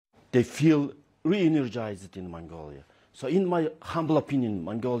they feel re-energized in Mongolia. So in my humble opinion,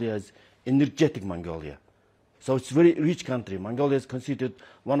 Mongolia is energetic Mongolia. So it's a very rich country. Mongolia is considered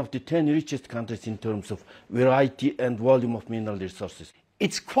one of the 10 richest countries in terms of variety and volume of mineral resources.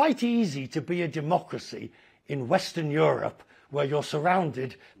 It's quite easy to be a democracy in Western Europe where you're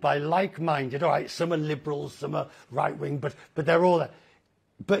surrounded by like-minded, all right, some are liberals, some are right-wing, but they're all there.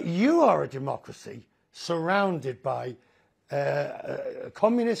 But you are a democracy surrounded by a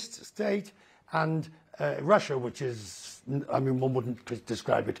communist state and Russia, which is, I mean, one wouldn't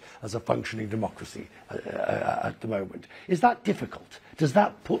describe it as a functioning democracy at the moment. Is that difficult? Does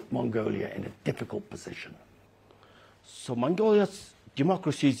that put Mongolia in a difficult position? So Mongolia's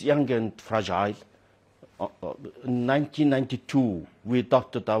democracy is young and fragile. In 1992, we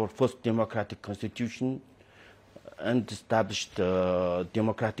adopted our first democratic constitution and established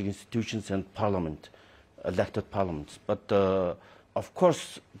democratic institutions and parliament, elected parliaments. But of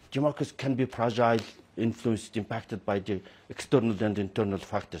course, democracy can be fragile, influenced, impacted by the external and internal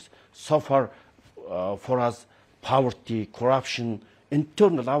factors. So far, for us, poverty, corruption,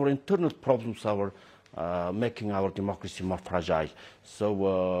 our internal problems are making our democracy more fragile.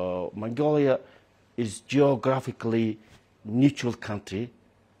 So Mongolia is geographically neutral country,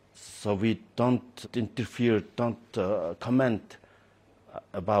 so we don't interfere, don't comment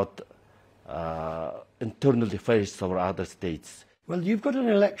about internal affairs of other states. Well, you've got an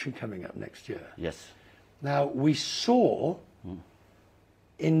election coming up next year. Yes. Now, we saw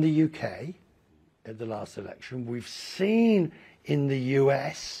in the UK at the last election, we've seen in the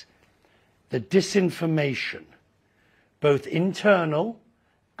US the disinformation, both internal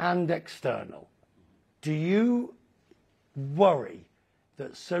and external. Do you worry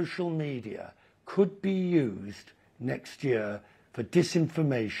that social media could be used next year for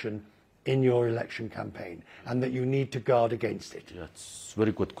disinformation in your election campaign, and that you need to guard against it? That's a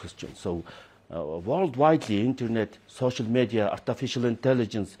very good question. So worldwide, the internet, social media, artificial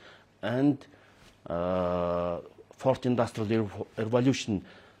intelligence, and fourth industrial revolution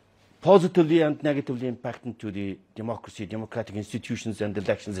positively and negatively impacting to the democracy, democratic institutions and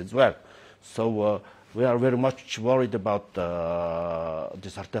elections as well. So we are very much worried about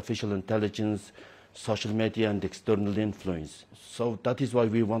this artificial intelligence, social media and external influence. So that is why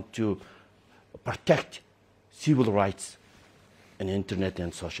we want to protect civil rights in internet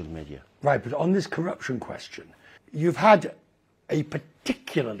and social media. Right, but on this corruption question, you've had a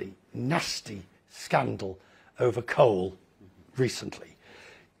particularly nasty scandal over coal recently.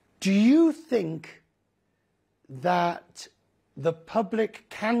 Do you think that the public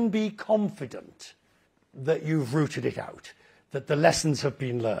can be confident that you've rooted it out, that the lessons have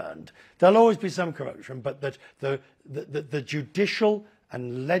been learned? There'll always be some corruption, but that the judicial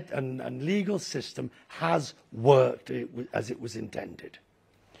and legal system has worked as it was intended?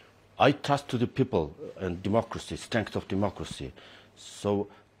 I trust to the people and democracy, strength of democracy. So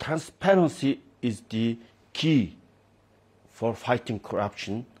transparency is the key for fighting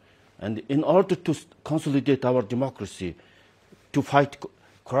corruption. And in order to consolidate our democracy, to fight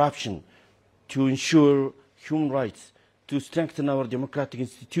corruption, to ensure human rights, to strengthen our democratic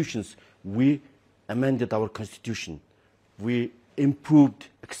institutions, we amended our constitution. We improved,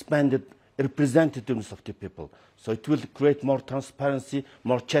 expanded representativeness of the people. So it will create more transparency,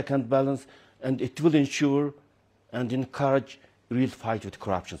 more check and balance, and it will ensure and encourage real fight with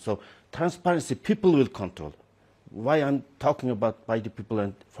corruption. So transparency, people will control. Why I'm talking about by the people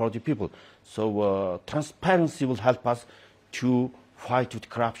and for the people. So transparency will help us to fight with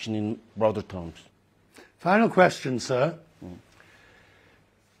corruption in broader terms. Final question, sir.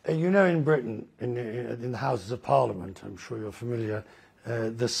 You know, in Britain, in the Houses of Parliament, I'm sure you're familiar,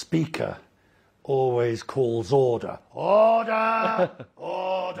 the Speaker always calls order. Order!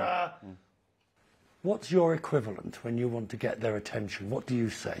 Order! What's your equivalent when you want to get their attention? What do you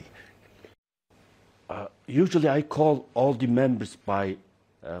say? Usually I call all the members by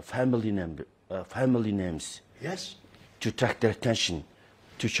family names. Yes? To attract their attention,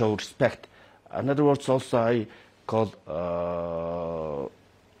 to show respect. In other words, also I call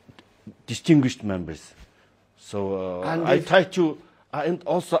distinguished members. So I try to, and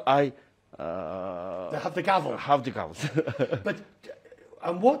also I they have the gavel. Have the gavel. But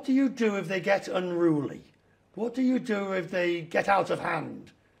and what do you do if they get unruly? What do you do if they get out of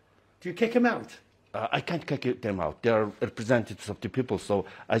hand? Do you kick them out? I can't kick them out. They are representatives of the people, so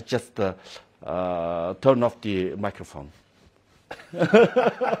I just turn off the microphone.